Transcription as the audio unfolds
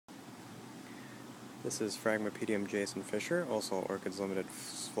This is Phragmipedium Jason Fischer, also Orchids Limited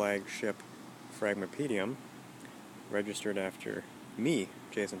flagship Phragmipedium, registered after me,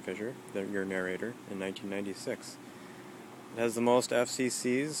 Jason Fischer, your narrator, in 1996. It has the most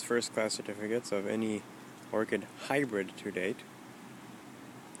FCCs, first-class certificates, of any orchid hybrid to date.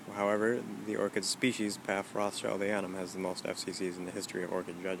 However, the orchid species, Paf rothschildianum, has the most FCCs in the history of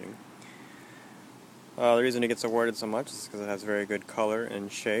orchid judging. The reason it gets awarded so much is because it has very good color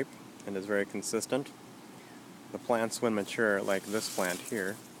and shape, and is very consistent. The plants, when mature, like this plant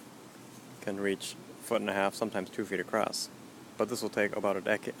here, can reach 1.5 feet, sometimes 2 feet across. But this will take about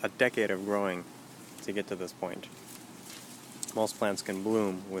a decade of growing to get to this point. Most plants can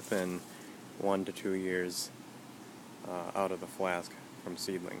bloom within 1 to 2 years out of the flask from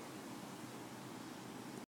seedling.